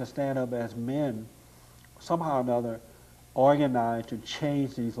going to have to stand up as men, somehow or another, organize to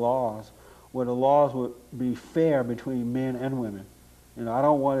change these laws where the laws would be fair between men and women. I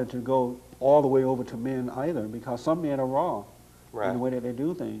don't want it to go all the way over to men either, because some men are wrong in the way that they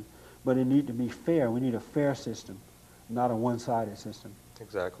do things. But it needs to be fair. We need a fair system, not a one-sided system.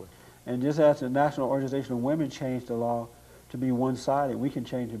 Exactly. And just as the National Organization of Women changed the law to be one-sided, we can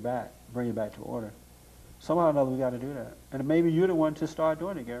change it back, bring it back to order. Somehow or another, we got to do that. And maybe you're the one to start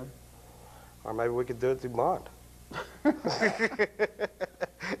doing it, Gary. Or maybe we could do it through bond.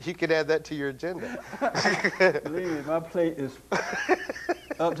 You could add that to your agenda. Believe me, my plate is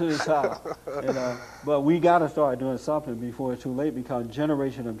up to the top. But we got to start doing something before it's too late, because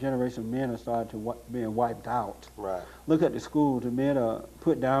generation of men are starting to being wiped out. Right. Look at the schools. The men are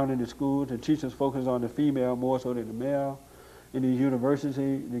put down in the schools. The teachers focus on the female more so than the male. In the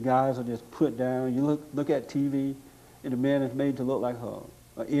university, the guys are just put down. You look at TV, and the man is made to look like an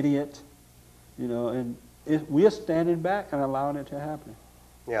idiot. And we're standing back and allowing it to happen.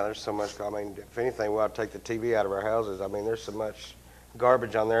 Yeah, there's so much. I mean, if anything, we ought to take the TV out of our houses. I mean, there's so much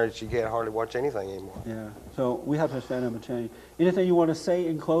garbage on there that you can't hardly watch anything anymore. Yeah. So we have to stand up and change. Anything you want to say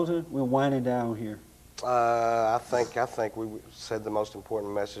in closing? We're winding down here. I think we said the most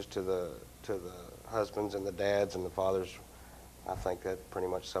important message to the husbands and the dads and the fathers. I think that pretty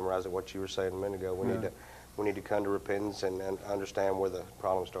much summarizes what you were saying a minute ago. We need to come to repentance and understand where the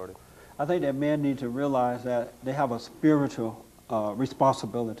problem started. I think that men need to realize that they have a spiritual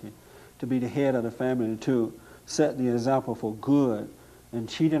responsibility to be the head of the family and to set the example for good. And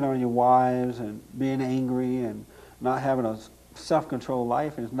cheating on your wives and being angry and not having a self-controlled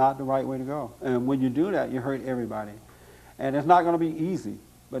life is not the right way to go. And when you do that, you hurt everybody. And it's not going to be easy.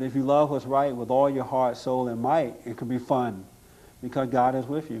 But if you love what's right with all your heart, soul, and might, it can be fun because God is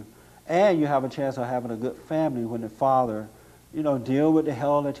with you. And you have a chance of having a good family when the father, deal with the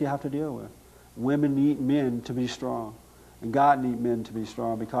hell that you have to deal with. Women need men to be strong. And God needs men to be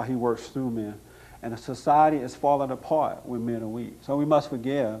strong because he works through men. And a society is falling apart when men are weak. So we must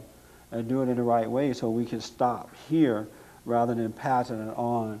forgive and do it in the right way so we can stop here rather than passing it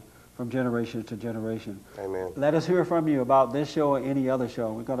on from generation to generation. Amen. Let us hear from you about this show or any other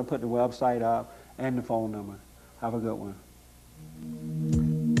show. We're going to put the website up and the phone number. Have a good one.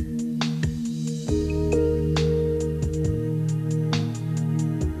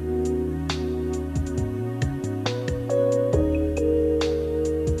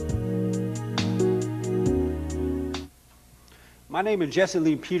 My name is Jesse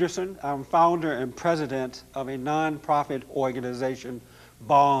Lee Peterson. I'm founder and president of a nonprofit organization,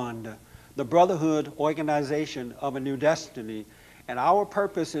 BOND, the Brotherhood Organization of a New Destiny. And our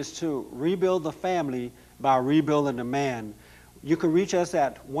purpose is to rebuild the family by rebuilding the man. You can reach us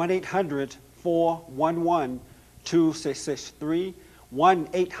at 1-800-411-2663,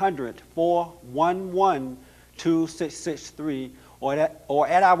 1-800-411-2663, or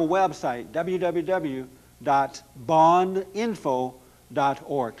at our website,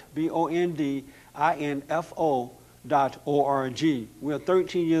 www.bondinfo.org, BONDINFO.org. We're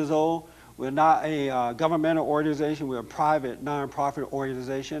 13 years old. We're not a governmental organization. We're a private, nonprofit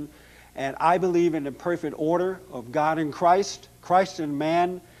organization. And I believe in the perfect order of God and Christ, Christ and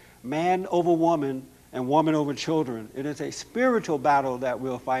man, man over woman, and woman over children. It is a spiritual battle that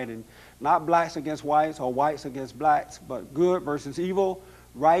we're fighting. Not blacks against whites or whites against blacks, but good versus evil,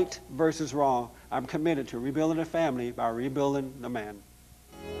 right versus wrong. I'm committed to rebuilding the family by rebuilding the man.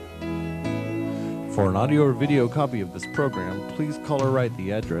 For an audio or video copy of this program, please call or write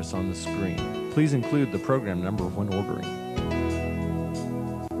the address on the screen. Please include the program number when ordering.